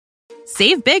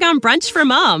Save big on brunch for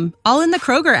mom, all in the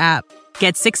Kroger app.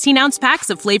 Get 16-ounce packs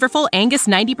of flavorful Angus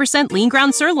 90% lean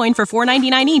ground sirloin for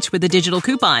 $4.99 each with a digital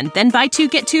coupon. Then buy 2,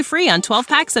 get 2 free on 12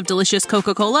 packs of delicious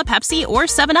Coca-Cola, Pepsi, or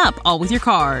 7-Up, all with your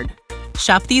card.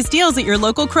 Shop these deals at your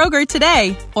local Kroger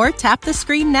today, or tap the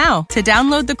screen now to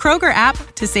download the Kroger app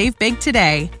to save big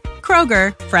today.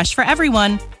 Kroger, fresh for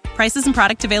everyone. Prices and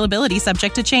product availability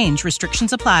subject to change.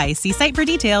 Restrictions apply. See site for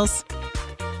details.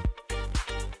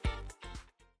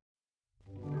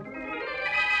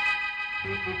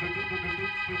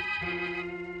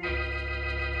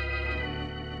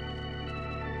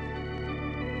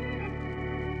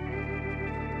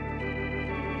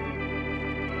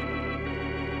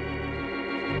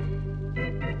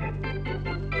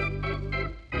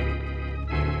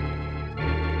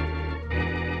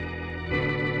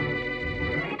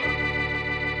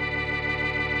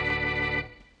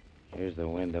 Here's the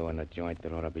window in the joint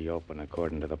that ought to be open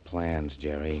according to the plans,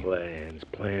 Jerry.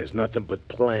 Plans, nothing but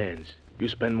plans. You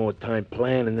spend more time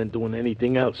planning than doing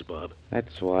anything else, Bob.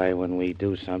 That's why when we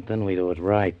do something, we do it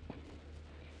right.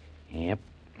 Yep.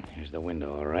 Here's the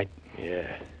window, all right?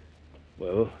 Yeah.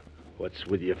 Well, what's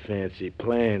with your fancy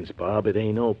plans, Bob? It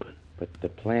ain't open. But the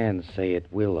plans say it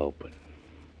will open.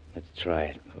 Let's try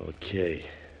it. Okay.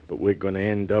 But we're going to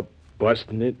end up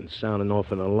busting it and sounding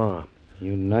off an alarm.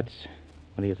 You nuts?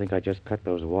 What do you think I just cut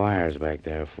those wires back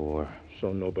there for?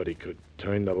 So nobody could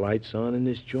turn the lights on in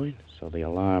this joint? So the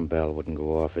alarm bell wouldn't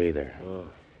go off either. Oh.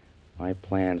 My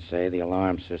plans say the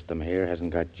alarm system here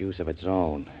hasn't got juice of its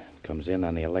own. It comes in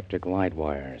on the electric light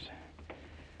wires.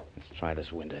 Let's try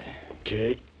this window.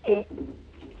 Okay. Oh.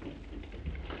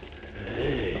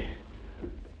 Hey.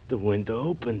 The window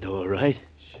opened, all right.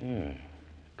 Sure.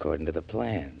 According to the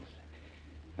plans.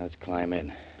 Now let's climb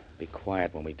in. Be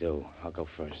quiet when we do. I'll go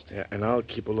first. Yeah, and I'll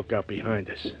keep a lookout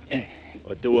behind us.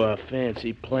 Or do our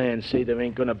fancy plans say there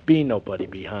ain't gonna be nobody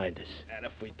behind us? And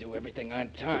if we do everything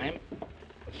on time,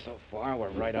 so far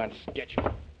we're right on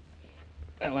schedule.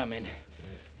 Well, I'm in.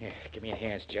 Here, give me your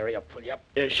hands, Jerry. I'll pull you up.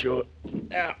 Yeah, sure.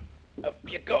 Now, up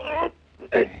you go.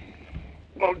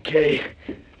 Okay.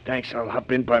 Thanks, I'll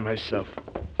hop in by myself.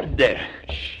 There.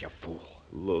 Shh, you fool.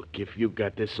 Look, if you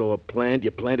got this all planned,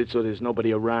 you planned it so there's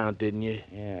nobody around, didn't you?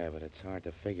 Yeah, but it's hard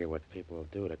to figure what people will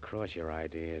do to cross your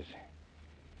ideas.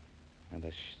 And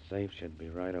the safe should be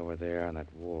right over there on that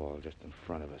wall just in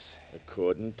front of us.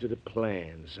 According to the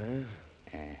plans,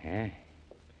 huh? Uh-huh.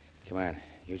 Come on,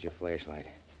 use your flashlight.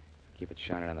 Keep it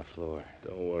shining on the floor.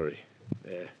 Don't worry.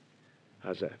 There.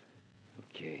 How's that?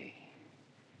 Okay.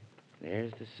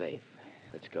 There's the safe.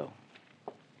 Let's go.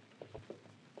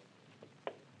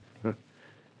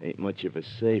 Ain't much of a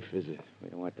safe, is it? We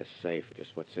don't want the safe,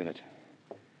 just what's in it.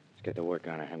 Let's get to work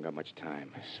on it. I haven't got much time.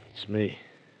 It's me.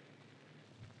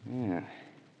 Yeah.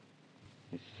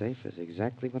 This safe is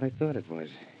exactly what I thought it was.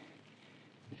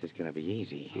 This is going to be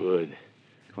easy. Good.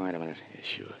 Quiet a minute. Yeah,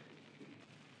 sure.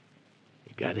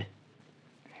 You got it?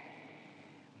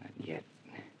 Not yet.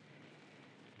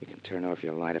 You can turn off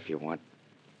your light if you want.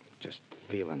 Just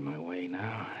feeling my way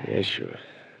now. Yeah, sure.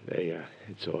 There you are.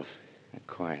 It's off. Now,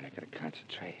 quiet. I got to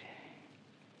concentrate.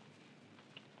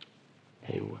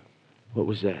 Hey, what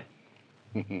was that?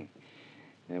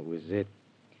 That was it.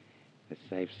 The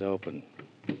safe's open.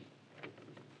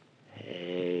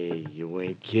 Hey, you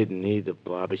ain't kidding either,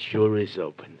 Bob. It sure is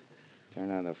open. Turn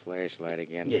on the flashlight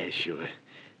again. Yeah, sure.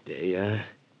 There you are.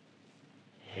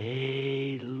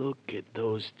 Hey, look at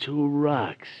those 2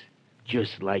 rocks.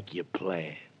 Just like you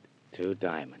planned. 2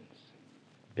 diamonds.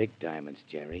 Big diamonds,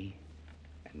 Jerry.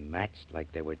 And matched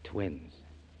like they were twins.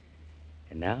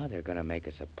 And now they're going to make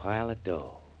us a pile of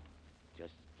dough.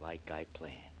 Just like I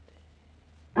planned.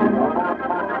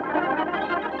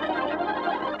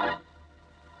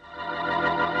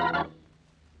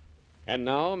 And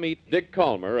now meet Dick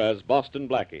Calmer as Boston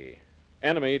Blackie.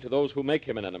 Enemy to those who make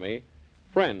him an enemy.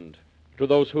 Friend to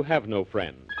those who have no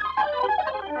friend.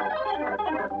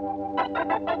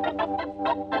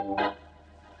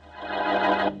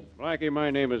 Blackie,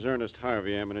 my name is Ernest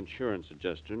Harvey. I'm an insurance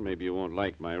adjuster. Maybe you won't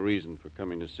like my reason for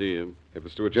coming to see you. If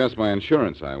it's to adjust my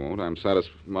insurance, I won't. I'm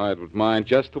satisfied with mine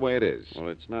just the way it is. Well,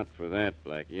 it's not for that,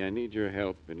 Blackie. I need your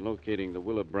help in locating the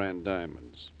Willebrand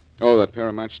diamonds. Oh, that pair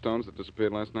of match stones that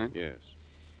disappeared last night? Yes.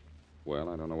 Well,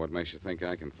 I don't know what makes you think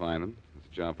I can find them. It's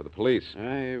a job for the police.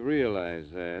 I realize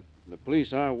that. The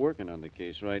police are working on the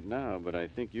case right now, but I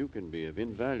think you can be of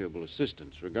invaluable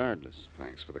assistance regardless.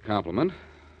 Thanks for the compliment.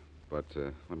 But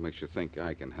what makes you think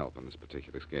I can help in this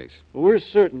particular case? Well, we're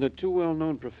certain that 2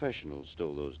 well-known professionals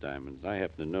stole those diamonds. I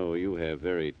happen to know you have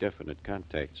very definite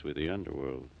contacts with the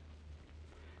underworld.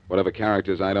 Whatever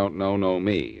characters I don't know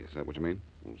me. Is that what you mean?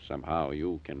 Well, somehow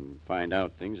you can find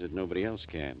out things that nobody else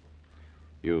can.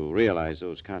 You realize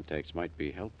those contacts might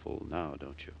be helpful now,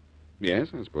 don't you? Yes,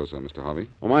 I suppose so, Mr. Harvey.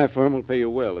 Well, my firm will pay you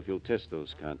well if you'll test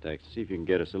those contacts, see if you can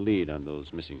get us a lead on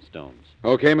those missing stones.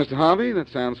 Okay, Mr. Harvey, that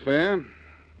sounds fair.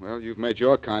 Well, you've made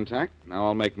your contact. Now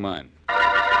I'll make mine.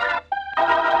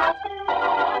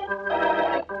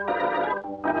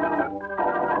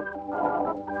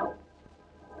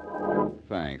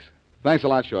 Thanks. Thanks a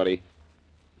lot, Shorty.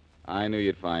 I knew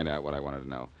you'd find out what I wanted to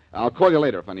know. I'll call you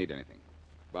later if I need anything.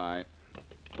 Bye.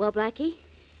 Well, Blackie,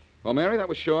 Well, Mary, that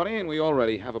was Shorty, and we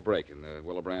already have a break in the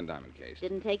Willow-Brand diamond case.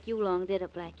 didn't take you long, did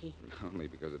it, Blackie? Only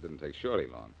because it didn't take Shorty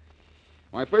long.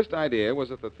 My first idea was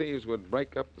that the thieves would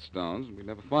break up the stones and we'd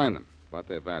never find them. But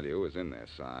their value is in their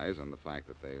size and the fact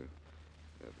that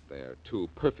they're two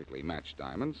perfectly matched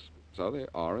diamonds. So they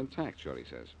are intact, Shorty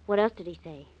says. What else did he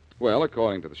say? Well,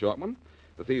 according to the short one,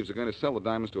 the thieves are going to sell the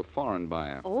diamonds to a foreign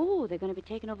buyer. Oh, they're going to be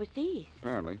taken overseas.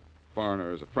 Apparently.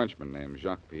 Foreigner is a Frenchman named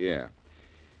Jacques Pierre.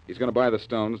 He's going to buy the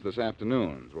stones this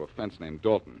afternoon through a fence named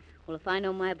Dalton. Well, if I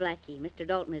know my Blackie, Mr.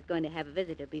 Dalton is going to have a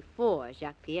visitor before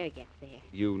Jacques Pierre gets there.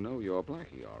 You know your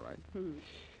Blackie, all right. Hmm.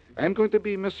 I'm going to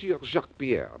be Monsieur Jacques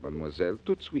Pierre, mademoiselle,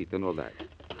 tout suite and all that.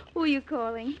 Who are you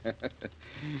calling?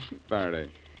 Faraday.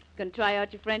 Going to try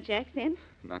out your French accent?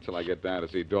 Not till I get down to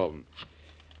see Dalton.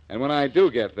 And when I do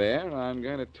get there, I'm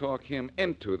going to talk him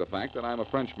into the fact that I'm a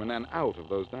Frenchman and out of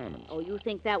those diamonds. Oh, you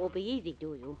think that will be easy,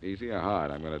 do you? Easy or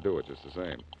hard, I'm going to do it just the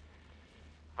same.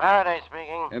 Faraday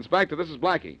speaking. Inspector, this is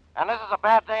Blackie. And this is a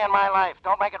bad day in my life.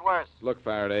 Don't make it worse. Look,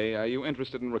 Faraday, are you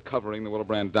interested in recovering the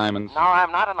Willow-Brand diamonds? No,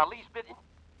 I'm not in the least bit.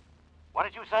 What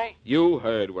did you say? You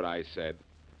heard what I said.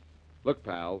 Look,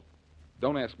 pal,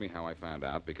 don't ask me how I found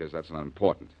out, because that's not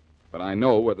important. But I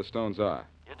know where the stones are.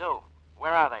 You do.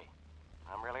 Where are they?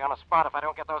 I'm really on a spot if I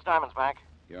don't get those diamonds back.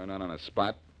 You're not on a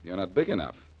spot. You're not big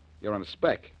enough. You're on a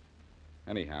speck.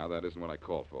 Anyhow, that isn't what I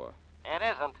called for. It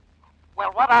isn't.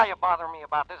 Well, what are you bothering me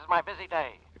about? This is my busy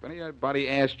day. If anybody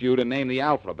asked you to name the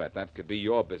alphabet, that could be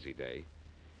your busy day.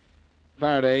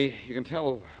 Faraday, you can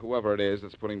tell whoever it is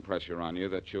that's putting pressure on you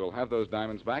that you'll have those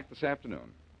diamonds back this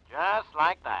afternoon. Just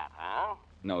like that, huh?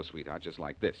 No, sweetheart, just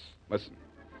like this. Listen.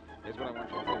 Here's what I want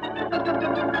you to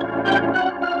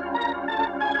do.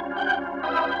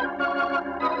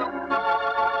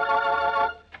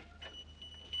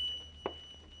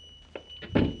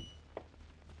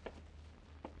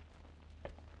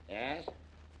 Yes?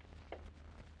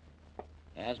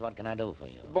 Yes, what can I do for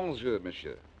you? Bonjour,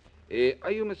 monsieur.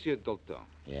 Are you Monsieur Dalton?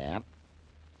 Yeah.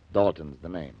 Dalton's the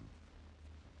name.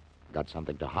 Got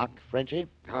something to hock, Frenchie?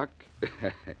 Huck?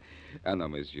 No,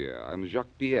 monsieur. I'm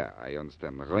Jacques Pierre. I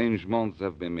understand arrangements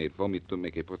have been made for me to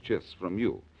make a purchase from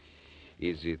you.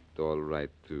 Is it all right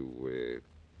to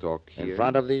talk here? In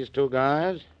front of these two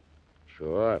guys?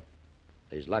 Sure.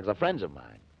 These lugs are friends of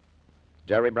mine.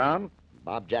 Jerry Brown,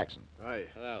 Bob Jackson. Hi.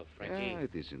 Hello,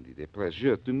 It is indeed a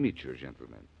pleasure to meet you,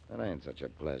 gentlemen. That ain't such a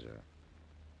pleasure.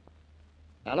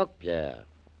 Now, look, Pierre.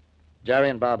 Jerry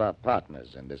and Bob are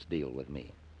partners in this deal with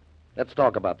me. Let's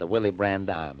talk about the Willie Brand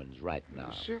diamonds right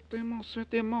now. Certainement,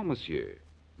 certainement, monsieur.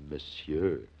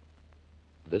 Monsieur.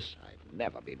 This I've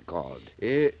never been called.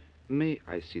 May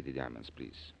I see the diamonds,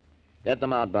 please? Get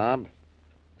them out, Bob.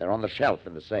 They're on the shelf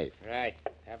in the safe. Right.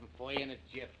 Have them for you in a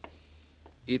jiff.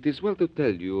 It is well to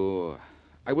tell you.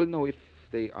 I will know if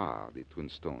they are the twin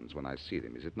stones when I see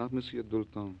them. Is it not, Monsieur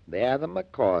Dalton? They're the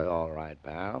McCoy, all right,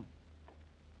 pal.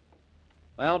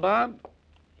 Well, Bob?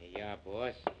 Here you are,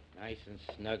 boss. Nice and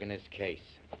snug in this case.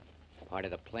 Part of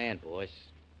the plan, boss.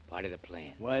 Part of the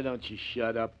plan. Why don't you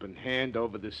shut up and hand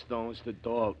over the stones to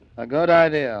Dalton? A good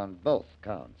idea on both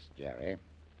counts, Jerry.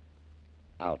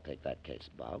 I'll take that case,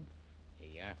 Bob. Here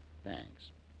you are. Thanks.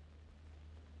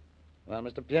 Well,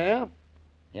 Mr. Pierre,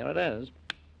 here it is.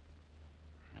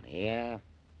 And here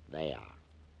they are.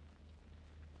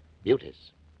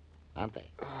 Beauties, aren't they?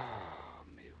 Ah,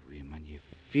 mais oui,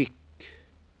 magnifique.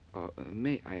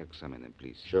 May I examine them,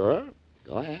 please? Sure.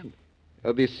 Go ahead.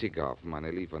 This cigar of mine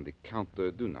I leave on the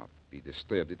counter. Do not be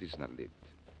disturbed. It is not lit.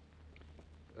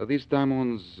 These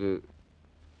diamonds...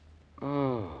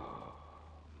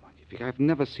 magnifique. I've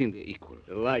never seen their equal.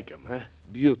 You like them, huh?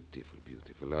 Beautiful,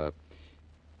 beautiful.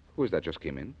 Who is that just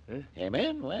came in? Came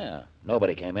in? Where?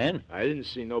 Nobody came in. I didn't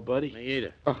see nobody. Me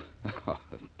either. Oh,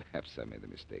 perhaps I made a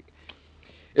mistake.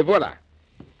 Et voilà.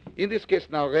 In this case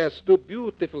now rest two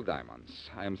beautiful diamonds.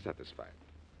 I am satisfied.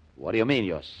 What do you mean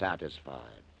you're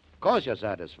satisfied? Of course you're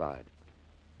satisfied.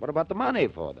 What about the money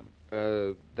for them?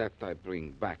 That I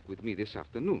bring back with me this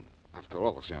afternoon. After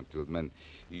all, gentlemen,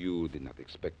 you did not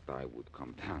expect I would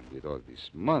come down with all this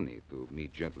money to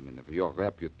meet gentlemen of your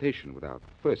reputation without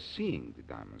first seeing the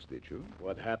diamonds, did you?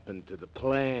 What happened to the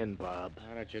plan, Bob?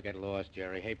 How don't you get lost,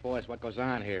 Jerry? Hey, boys, what goes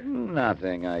on here?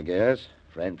 Nothing, I guess.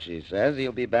 Frenchie says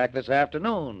he'll be back this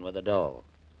afternoon with the dough.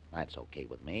 That's okay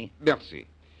with me. Merci.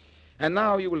 And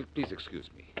now you will please excuse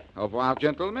me. Au revoir,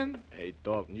 gentlemen. Hey,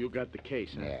 Dalton, you got the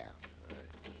case, huh? Yeah.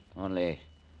 Only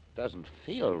doesn't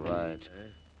feel right.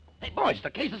 Hey, boys, the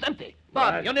case is empty.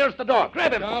 Bob, you're nearest the door.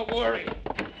 Grab him. Don't worry.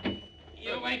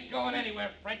 You ain't going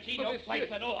anywhere, Frenchie. No place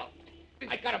at all.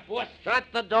 I got him, boss. Shut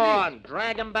the door and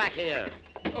drag him back here.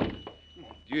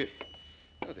 Dieu.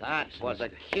 That was a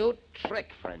cute trick,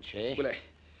 Frenchie.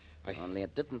 Well, Only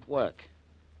it didn't work.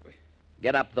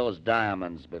 Get up those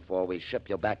diamonds before we ship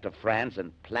you back to France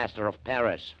in plaster of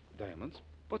Paris. Diamonds?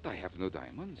 But I have no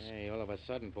diamonds. Hey, all of a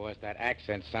sudden, boss, that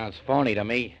accent sounds phony to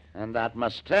me. And that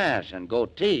mustache and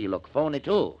goatee look phony,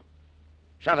 too.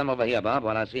 Shove them over here, Bob,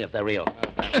 while I see if they're real.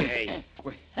 Hey.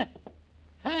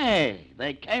 Hey,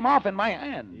 they came off in my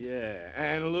hand. Yeah,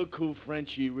 and look who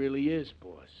Frenchie really is,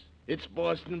 boss. It's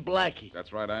Boston Blackie.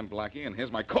 That's right, I'm Blackie, and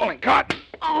here's my calling card.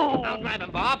 Oh! I'll grab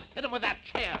him, Bob. Hit him with that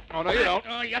chair. Oh, no, you don't.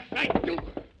 Oh, yes, I do.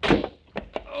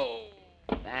 Oh.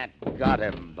 That got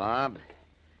him, Bob.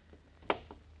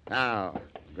 Now,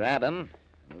 grab him,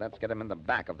 and let's get him in the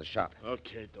back of the shop.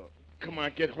 Okay, Dalton. Come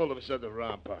on, get hold of us other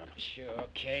round, Bob. Sure,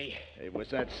 okay. Hey, was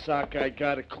that sock I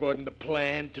got according to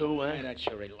plan, too, huh? Why don't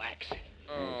you relax?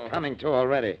 He's coming to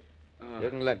already. You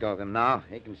can let go of him now.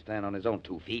 He can stand on his own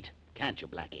 2 feet. Can't you,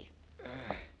 Blackie?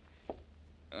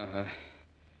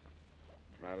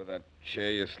 Proud of that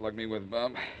chair you slugged me with,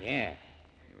 Bob? Yeah.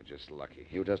 You were just lucky.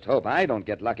 You just hope I don't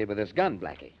get lucky with this gun,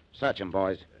 Blackie. Search him,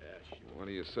 boys. What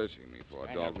are you searching me for,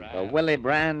 Dalton? The Willie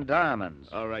Brand diamonds.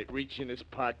 All right, reach in his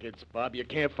pockets, Bob. You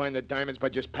can't find the diamonds by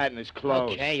just patting his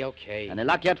clothes. Okay. Any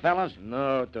luck yet, fellas?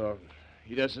 No, Dalton.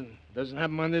 He doesn't have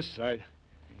them on this side.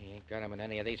 He ain't got him in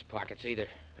any of these pockets either.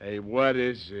 Hey, what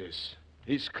is this?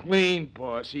 He's clean,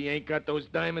 boss. He ain't got those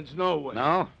diamonds nowhere.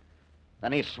 No?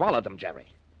 Then he swallowed them, Jerry.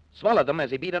 Swallowed them as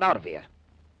he beat it out of here.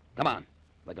 Come on.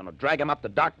 We're going to drag him up to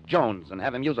Doc Jones and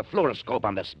have him use a fluoroscope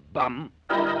on this bum.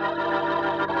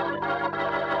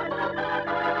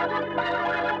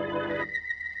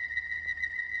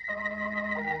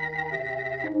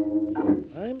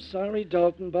 I'm sorry,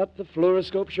 Dalton, but the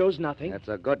fluoroscope shows nothing. It's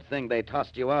a good thing they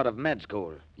tossed you out of med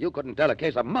school. You couldn't tell a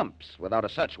case of mumps without a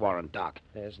search warrant, Doc.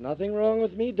 There's nothing wrong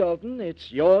with me, Dalton.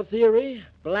 It's your theory.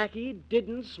 Blackie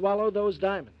didn't swallow those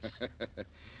diamonds.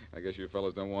 I guess you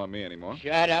fellas don't want me anymore.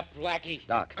 Shut up, Blackie.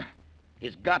 Doc,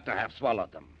 he's got to have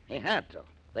swallowed them. He had to.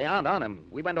 They aren't on him.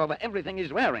 We went over everything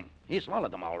he's wearing. He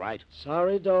swallowed them all right.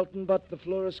 Sorry, Dalton, but the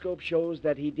fluoroscope shows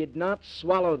that he did not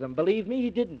swallow them. Believe me, he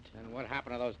didn't. And what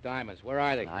happened to those diamonds? Where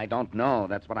are they? I don't know.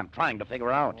 That's what I'm trying to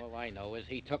figure out. All I know is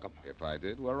he took them. If I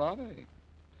did, where are they?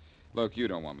 Look, you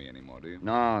don't want me anymore, do you?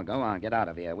 No, go on. Get out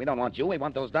of here. We don't want you. We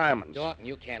want those diamonds. Dalton,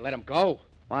 you can't let him go.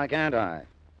 Why can't I?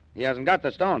 He hasn't got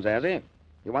the stones, has he?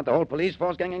 You want the whole police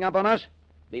force ganging up on us?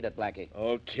 Beat it, Blackie.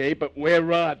 Okay, but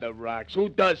where are the rocks? Who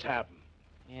does have them?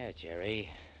 Yeah,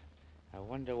 Jerry. I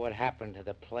wonder what happened to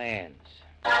the plans.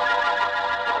 Come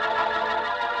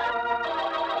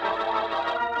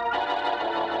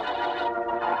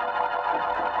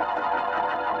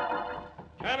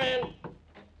in.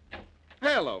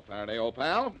 Hello, Faraday, old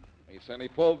pal. We certainly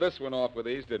pulled this one off with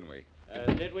ease, didn't we?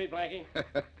 Did we, Blackie?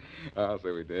 I'll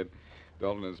say we did.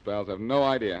 Dalton and his pals have no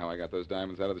idea how I got those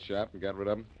diamonds out of the shop and got rid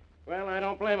of them. Well, I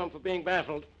don't blame them for being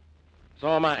baffled. So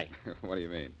am I. What do you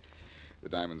mean? The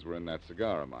diamonds were in that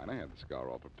cigar of mine. I had the cigar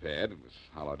all prepared. It was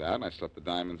hollowed out, and I stuffed the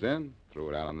diamonds in,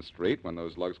 threw it out on the street when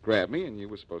those lugs grabbed me, and you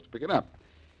were supposed to pick it up.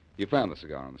 You found the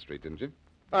cigar on the street, didn't you?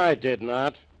 I did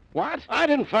not. What? I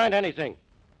didn't find anything.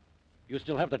 You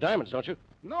still have the diamonds, don't you?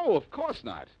 No, of course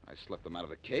not. I slipped them out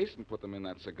of the case and put them in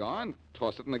that cigar and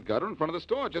tossed it in the gutter in front of the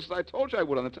store, just as I told you I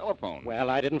would on the telephone. Well,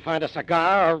 I didn't find a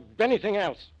cigar or anything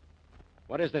else.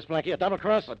 What is this, Blackie, a double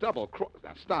cross? A double cross?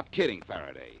 Now, stop kidding,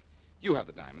 Faraday. You have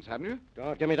the diamonds, haven't you?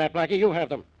 Don't give me that, Blackie. You have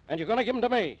them. And you're going to give them to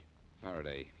me.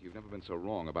 Faraday, you've never been so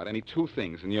wrong about any 2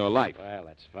 things in your life. Well,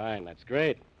 that's fine. That's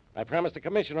great. I promised the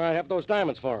commissioner I'd have those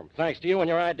diamonds for him. Thanks to you and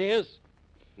your ideas.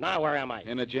 Now, where am I?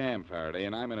 In a jam, Faraday,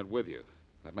 and I'm in it with you.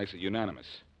 That makes it unanimous.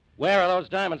 Where are those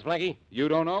diamonds, Blackie? You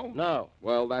don't know? No.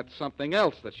 Well, that's something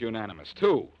else that's unanimous,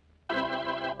 too.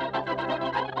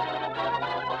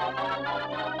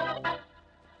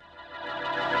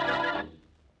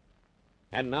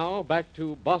 And now, back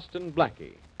to Boston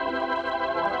Blackie.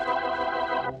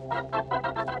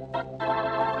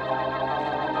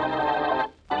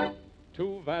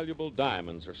 Two 2 valuable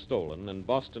diamonds are stolen, and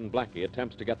Boston Blackie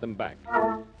attempts to get them back.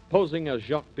 Posing as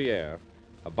Jacques Pierre,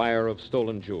 a buyer of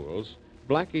stolen jewels,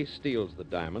 Blackie steals the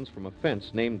diamonds from a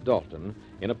fence named Dalton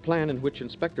in a plan in which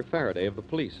Inspector Faraday of the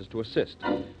police is to assist.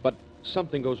 But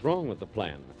something goes wrong with the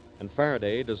plan, and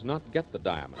Faraday does not get the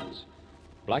diamonds.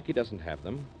 Blackie doesn't have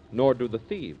them, nor do the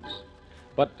thieves.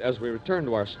 But as we return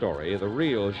to our story, the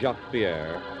real Jacques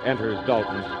Pierre enters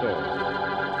Dalton's store.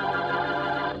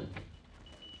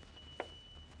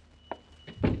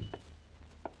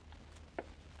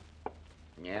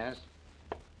 Yes?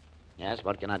 Yes,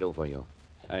 what can I do for you?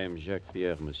 I am Jacques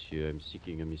Pierre, monsieur. I'm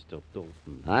seeking a Mr.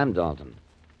 Dalton. I'm Dalton.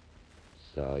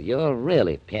 So you're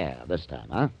really Pierre this time,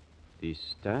 huh?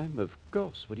 This time? Of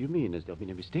course. What do you mean? Has there been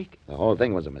a mistake? The whole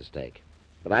thing was a mistake.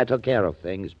 But I took care of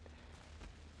things.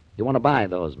 You want to buy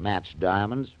those matched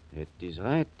diamonds? It is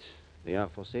right. They are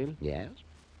for sale? Yes.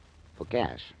 For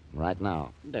cash, right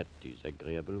now. That is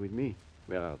agreeable with me.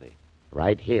 Where are they?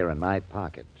 Right here in my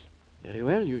pocket. Very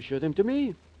well. You show them to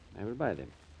me. I will buy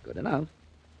them. Good enough.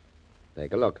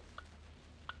 Take a look.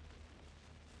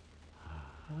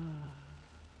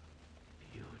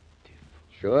 Beautiful.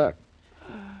 Sure.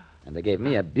 And they gave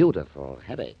me a beautiful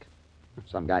headache.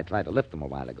 Some guy tried to lift them a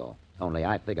while ago. Only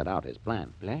I figured out his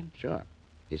plan. Plan? Sure.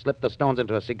 He slipped the stones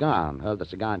into a cigar and hurled the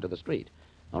cigar into the street.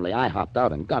 Only I hopped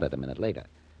out and got it a minute later.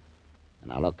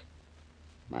 And now look.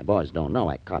 My boys don't know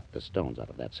I caught the stones out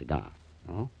of that cigar.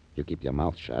 Oh? You keep your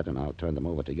mouth shut, and I'll turn them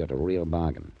over to you at a real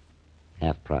bargain.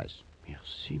 Half price.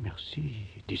 Merci, merci.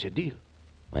 It is a deal.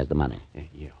 Where's the money?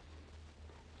 Here.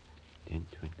 10,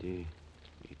 20,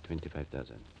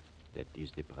 25,000. That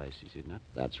is the price, is it not?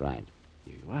 That's right.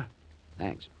 Here you are.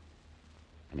 Thanks.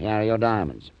 And here are your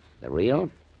diamonds. They're real,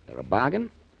 they're a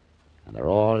bargain, and they're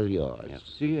all yours.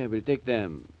 Merci, I will take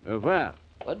them. Au revoir.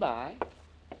 Goodbye.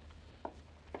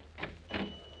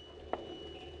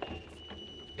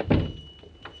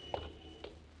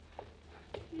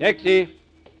 Taxi!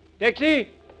 Taxi!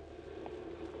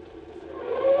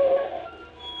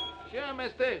 Sure,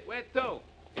 mister. Where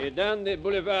to? Down the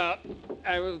boulevard.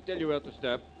 I will tell you where to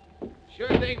stop. Sure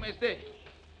thing, mister.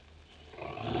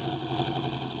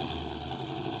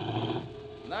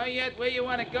 Know yet where you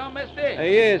want to go, mister?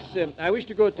 Yes, I wish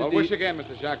to go to Well, the... wish again,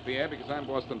 Mr. Jacques Pierre, because I'm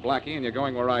Boston Blackie, and you're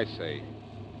going where I say.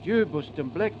 You, Boston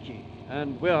Blackie.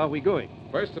 And where are we going?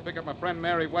 First to pick up my friend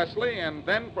Mary Wesley, and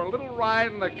then for a little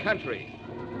ride in the country.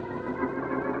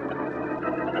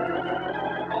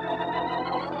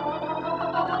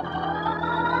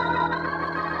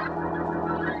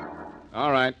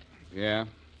 All right. Yeah.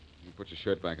 You put your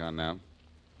shirt back on now.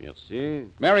 Merci.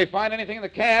 Mary, find anything in the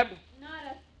cab? Not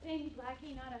a thing,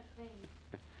 Blackie, not a thing.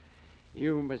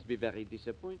 You must be very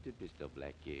disappointed, Mr.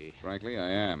 Blackie. Frankly, I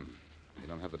am. You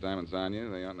don't have the diamonds on you.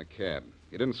 They are in the cab.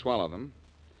 You didn't swallow them.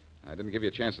 I didn't give you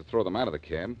a chance to throw them out of the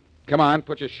cab. Come on,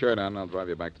 put your shirt on, and I'll drive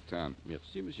you back to town.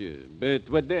 Merci, monsieur. But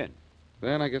what then?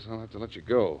 Then I guess I'll have to let you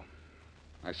go.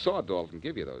 I saw Dalton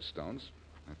give you those stones.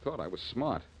 I thought I was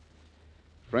smart.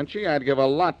 Frenchie, I'd give a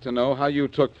lot to know how you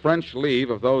took French leave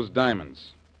of those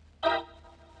diamonds.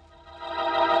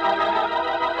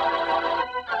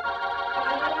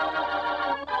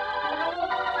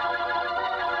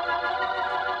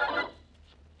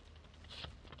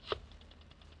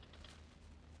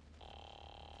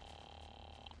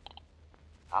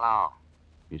 Hello.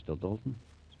 Mr. Dalton?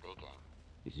 Speaking.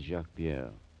 This is Jacques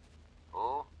Pierre.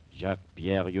 Who? Jacques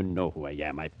Pierre, you know who I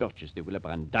am. I purchased the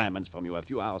Willebrand diamonds from you a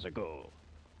few hours ago.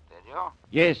 Did you?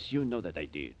 Yes, you know that I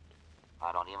did.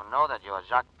 I don't even know that you're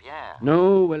Jacques Pierre.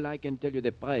 No, well, I can tell you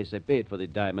the price I paid for the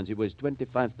diamonds. It was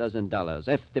 $25,000,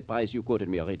 half the price you quoted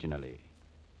me originally.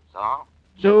 So?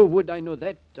 So would I know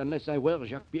that unless I were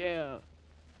Jacques Pierre?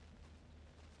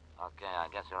 Okay, I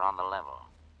guess you're on the level.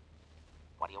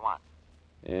 What do you want?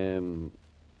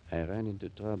 I ran into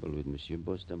trouble with Monsieur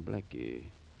Boston Blackie.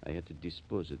 I had to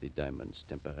dispose of the diamonds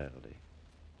temporarily.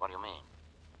 What do you mean?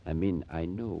 I mean, I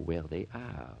know where they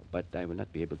are, but I will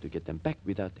not be able to get them back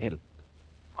without help.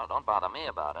 Well, don't bother me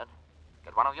about it.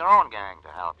 Get one of your own gang to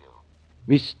help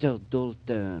you. Mr.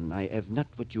 Dalton, I have not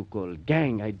what you call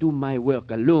gang. I do my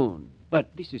work alone.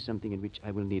 But this is something in which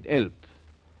I will need help.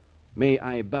 May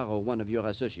I borrow one of your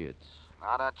associates?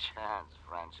 Not a chance,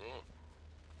 Frenchie.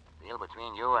 The deal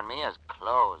between you and me is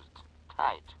closed.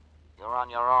 Tight. You're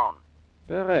on your own.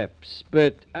 Perhaps,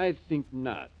 but I think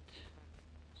not.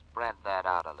 Spread that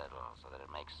out a little so that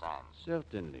it makes sense.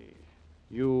 Certainly.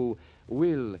 You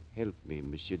will help me,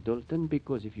 Monsieur Dalton,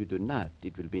 because if you do not,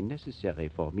 it will be necessary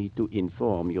for me to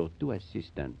inform your two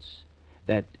assistants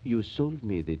that you sold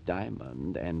me the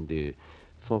diamond and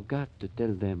forgot to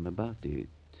tell them about it.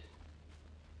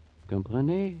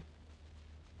 Comprenez?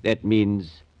 That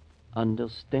means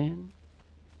Understand?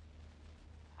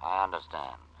 I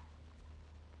understand.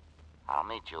 I'll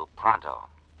meet you pronto.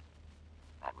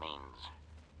 That means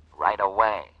right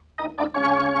away.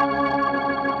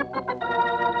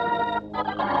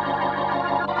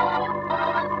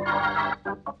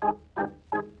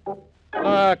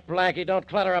 Look, Blackie, don't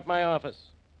clutter up my office.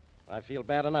 I feel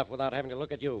bad enough without having to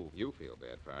look at you. You feel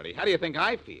bad, Faraday. How do you think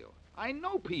I feel? I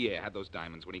know Pierre had those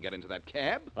diamonds when he got into that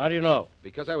cab. How do you know?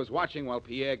 Because I was watching while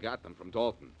Pierre got them from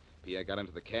Dalton. Pierre got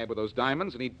into the cab with those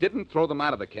diamonds, and he didn't throw them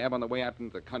out of the cab on the way out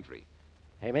into the country.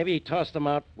 Hey, maybe he tossed them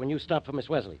out when you stopped for Miss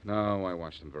Wesley. No, I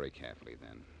watched him very carefully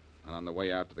then. And on the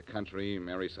way out to the country,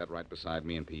 Mary sat right beside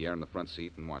me and Pierre in the front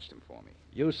seat and watched him for me.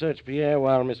 You searched Pierre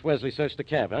while Miss Wesley searched the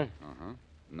cab, huh? Uh-huh.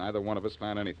 Neither one of us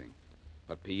found anything.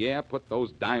 But Pierre put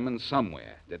those diamonds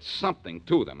somewhere, did something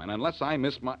to them, and unless I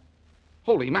miss my...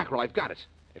 Holy mackerel, I've got it.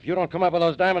 If you don't come up with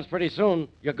those diamonds pretty soon,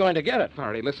 you're going to get it.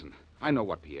 Faraday, listen. I know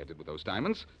what Pierre did with those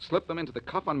diamonds. Slipped them into the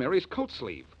cuff on Mary's coat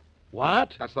sleeve.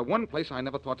 What? That's the one place I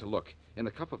never thought to look. In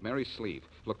the cuff of Mary's sleeve.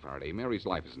 Look, Faraday, Mary's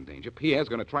life is in danger. Pierre's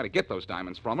going to try to get those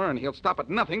diamonds from her, and he'll stop at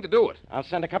nothing to do it. I'll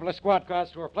send a couple of squad cars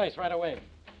to her place right away.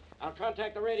 I'll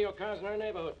contact the radio cars in her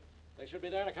neighborhood. They should be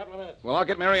there in a couple of minutes. Well, I'll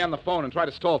get Mary on the phone and try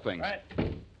to stall things. Right.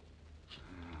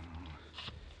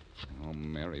 Oh,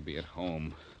 Mary, be at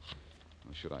home.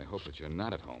 Or should I hope that you're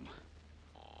not at home?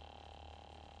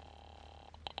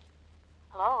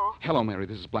 Hello? Hello, Mary.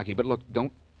 This is Blackie. But look,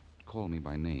 don't call me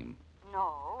by name.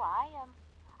 No,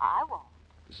 I won't.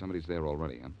 Somebody's there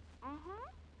already, huh? Mm-hmm.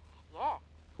 Yes.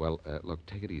 Well, look,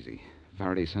 take it easy.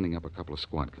 Faraday's sending up a couple of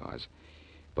squad cars.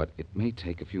 But it may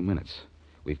take a few minutes.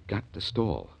 We've got to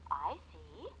stall. I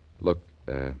see. Look,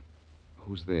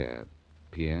 who's there?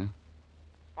 Pierre?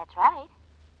 That's right.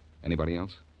 Anybody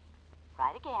else?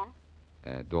 Right again.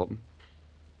 Dalton?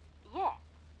 Yes.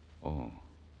 Oh,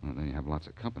 well, then you have lots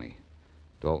of company.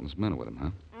 Dalton's men are with him, huh?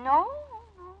 No.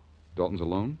 Dalton's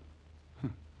alone? Huh,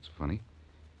 that's funny.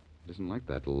 He doesn't like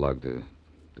that lug to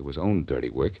do his own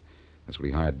dirty work. That's what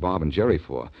he hired Bob and Jerry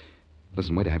for.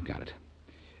 Listen, wait, I've got it.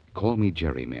 Call me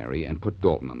Jerry, Mary, and put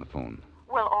Dalton on the phone.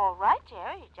 Well, all right,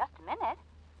 Jerry. Just a minute.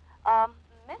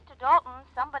 Mr. Dalton,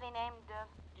 somebody named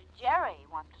Jerry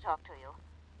wants to talk to you.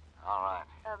 All right.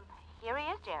 Here he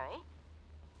is, Jerry.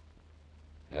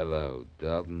 Hello,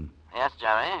 Dalton. Yes,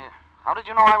 Jerry. How did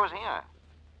you know I was here?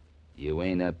 You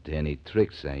ain't up to any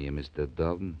tricks, are you, Mr.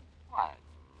 Dalton? Why,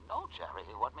 no, Jerry.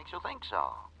 What makes you think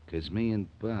so? 'Cause me and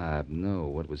Bob know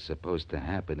what was supposed to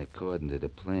happen according to the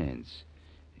plans.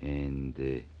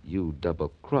 And you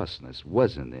double-crossing us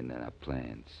wasn't in our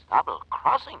plans.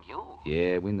 Double-crossing you?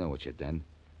 Yeah, we know what you done.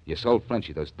 You sold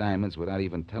Frenchie those diamonds without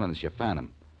even telling us you found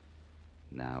them.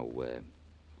 Now,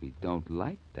 we don't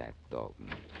like that,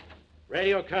 Dalton.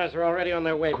 Radio cars are already on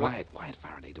their way. Quiet,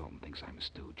 Faraday. Dalton thinks I'm a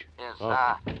stooge. Is,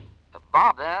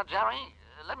 Bob there, Jerry?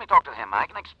 Let me talk to him. I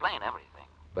can explain everything.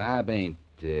 Bob ain't,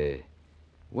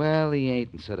 well, he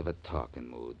ain't in sort of a talking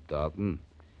mood, Dalton.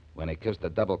 When it comes to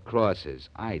double crosses,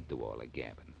 I do all the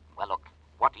gabbing. Well, look,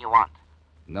 what do you want?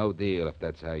 No deal if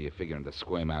that's how you're figuring to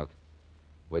squirm out.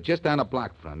 We're just down a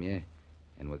block from you,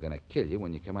 and we're going to kill you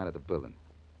when you come out of the building.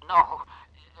 No.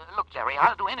 Look, Jerry,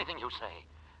 I'll do anything you say.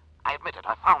 I admit it,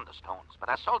 I found the stones, but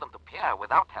I sold them to Pierre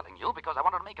without telling you because I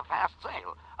wanted to make a fast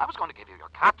sale. I was going to give you your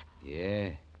cut. Yeah?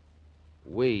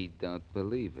 We don't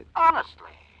believe it.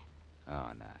 Honestly.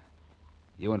 Oh, no.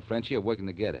 You and Frenchie are working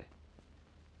together.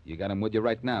 You got him with you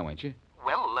right now, ain't you?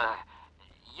 Well,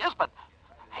 yes, but...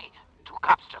 Hey, 2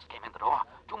 cops just came in the door.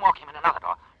 2 more came in another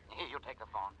door. Here, you take the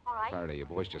phone. All right. Faraday, your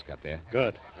boys just got there.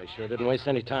 Good. I sure didn't waste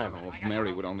any time. Oh, if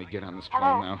Mary would only get on this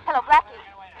Hello. phone now. Hello,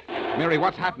 Blackie. Mary,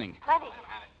 what's happening? Plenty.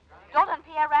 Dalton and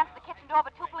Pierre ran to the kitchen door,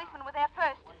 but 2 policemen were there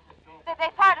first. They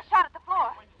fired a shot at the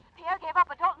floor. Pierre gave up,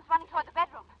 but Dalton's running toward the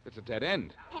bedroom. It's a dead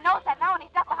end. He knows that now, and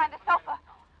he's ducked behind the sofa.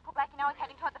 Oh, Blackie, now he's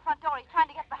heading toward the front door. He's trying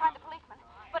to get behind the policeman,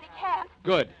 but he can't.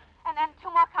 Good. And then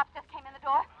 2 more cops just came in the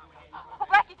door. Oh,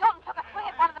 Blackie, Dalton took a swing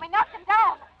at one of them. He knocked him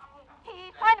down.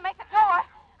 He's trying to make the door.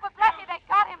 But, Blackie, they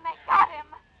got him. They got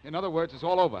him. In other words, it's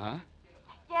all over, huh?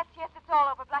 Yes, it's all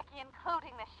over, Blackie,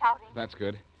 including the shouting. That's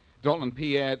good. Dalton and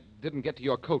Pierre didn't get to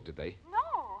your coat, did they?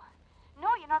 No,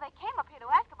 you know, they came up here to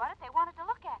ask about it. They wanted to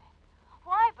look at it.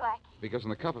 Why, Blackie? Because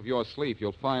in the cuff of your sleeve,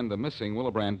 you'll find the missing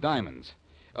Willebrand diamonds.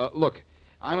 Look,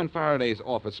 I'm in Faraday's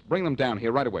office. Bring them down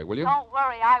here right away, will you? Don't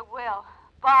worry, I will.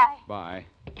 Bye. Bye.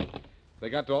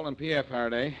 They got Dalton and Pierre,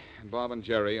 Faraday. And Bob and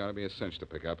Jerry ought to be a cinch to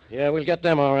pick up. Yeah, we'll get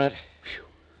them all right. Phew.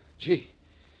 Gee,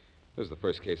 this is the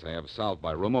first case I ever solved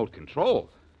by remote control.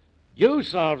 You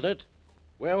solved it.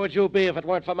 Where would you be if it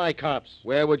weren't for my cops?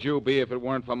 Where would you be if it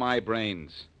weren't for my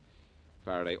brains?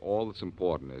 Faraday, all that's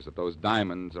important is that those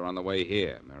diamonds are on the way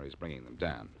here. Mary's bringing them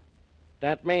down.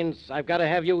 that means I've got to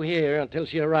have you here until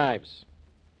she arrives.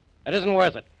 It isn't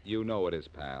worth it. You know it is,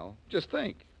 pal. Just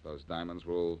think. Those diamonds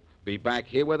will be back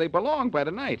here where they belong by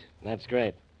tonight. That's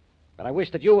great. But I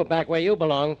wish that you were back where you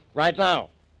belong right now.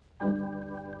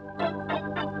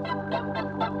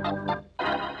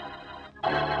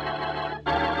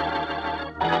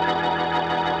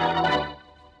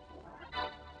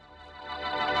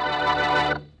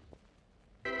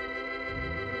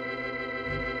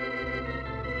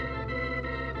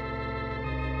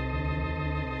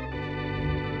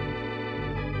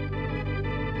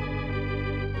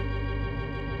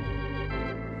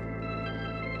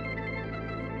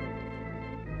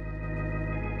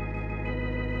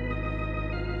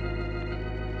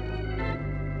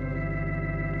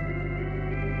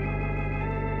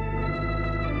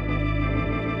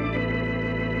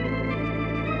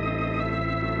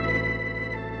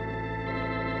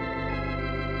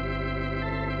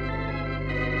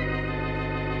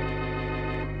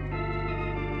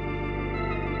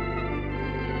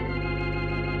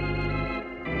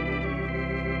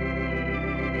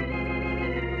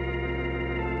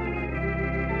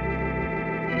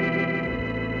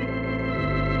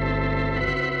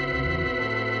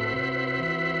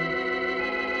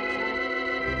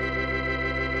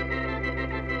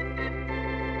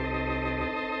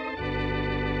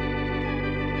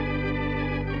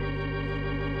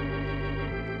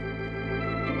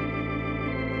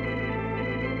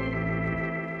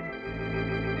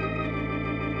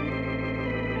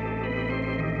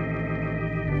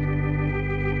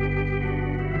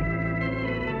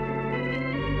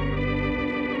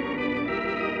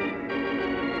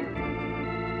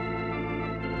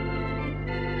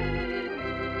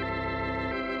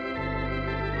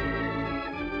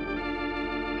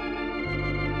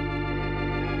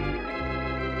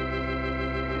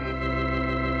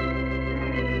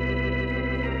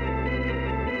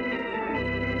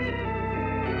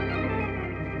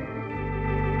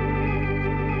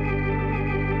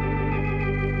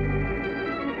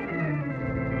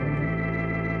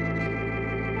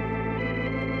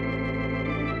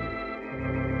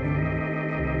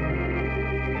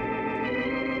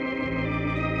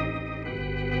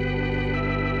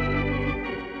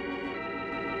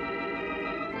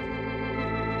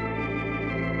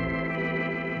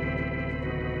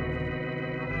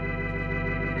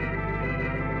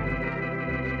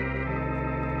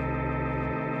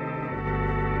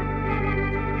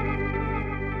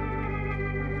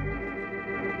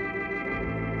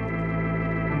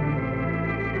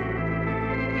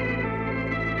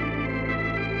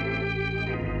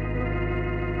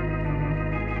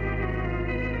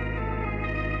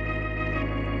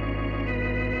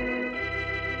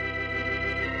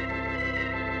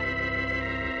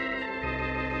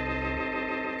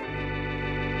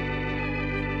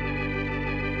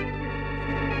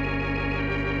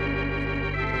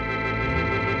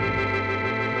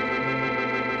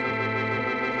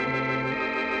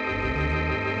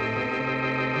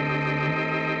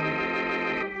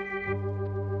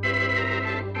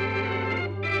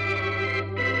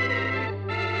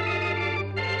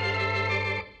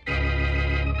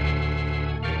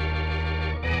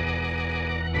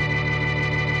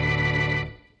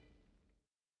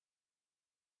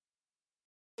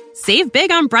 Save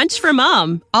big on brunch for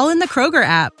mom, all in the Kroger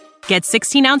app. Get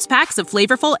 16-ounce packs of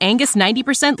flavorful Angus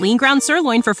 90% lean ground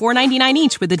sirloin for $4.99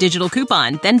 each with a digital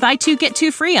coupon. Then buy 2, get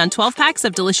 2 free on 12 packs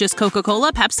of delicious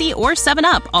Coca-Cola, Pepsi, or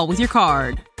 7-Up, all with your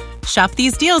card. Shop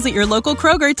these deals at your local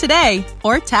Kroger today,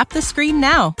 or tap the screen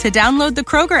now to download the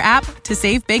Kroger app to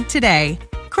save big today.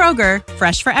 Kroger,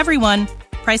 fresh for everyone.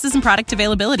 Prices and product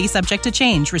availability subject to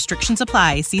change. Restrictions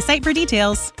apply. See site for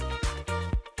details.